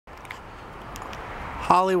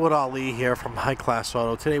Hollywood Ali here from High Class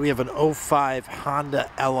Auto. Today we have an 05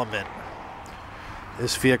 Honda Element.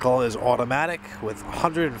 This vehicle is automatic with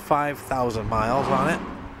 105,000 miles on it.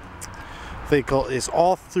 Vehicle is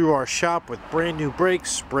all through our shop with brand new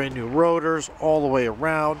brakes, brand new rotors all the way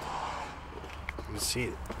around. You can see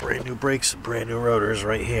brand new brakes, brand new rotors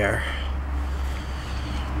right here.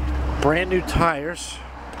 Brand new tires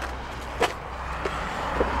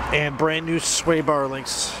and brand new sway bar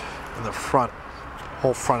links in the front.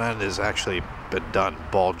 Whole front end has actually been done,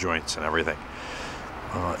 ball joints and everything.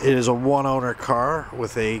 It is a one-owner car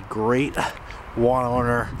with a great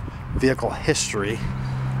one-owner vehicle history.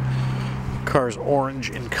 Car is orange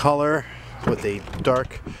in color with a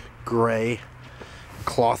dark gray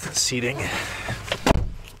cloth seating.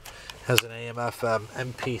 Has an AM/FM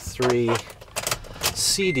MP3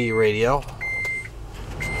 CD radio,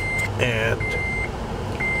 and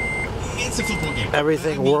it's a football game.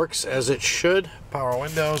 Everything works as it should. Power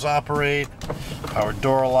windows operate, power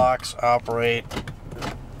door locks operate,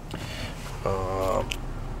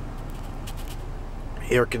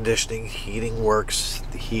 air conditioning, heating works.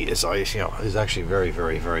 The heat is, is actually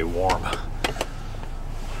very warm.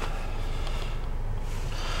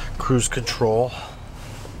 Cruise control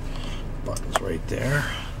buttons right there.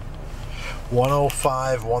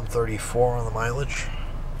 105, 134 on the mileage.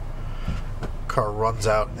 Car runs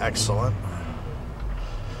out excellent.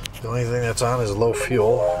 The only thing that's on is low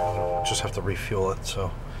fuel. Just have to refuel it.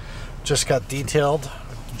 So just got detailed.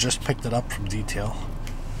 Just picked it up from detail.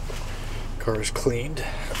 Car is cleaned.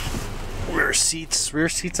 Rear seats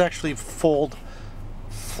actually fold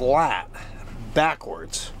flat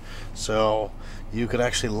backwards, so you could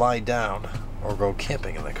actually lie down or go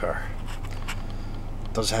camping in the car.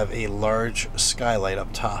 It does have a large skylight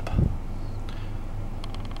up top.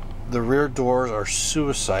 The rear doors are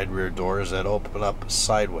suicide rear doors that open up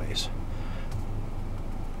sideways.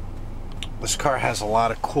 This car has a lot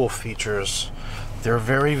of cool features. They're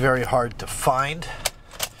very hard to find.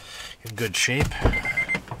 In good shape.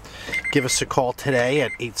 Give us a call today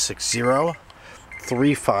at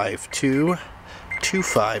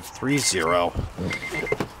 860-352-2530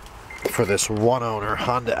 for this one-owner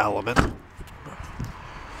Honda Element.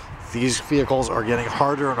 These vehicles are getting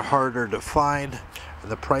harder and harder to find, and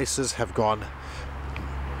the prices have gone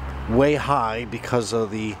way high because of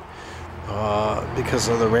the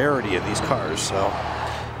rarity of these cars. So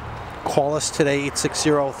call us today,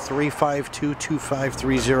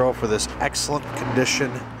 860-352-2530 for this excellent condition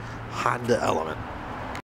Honda Element.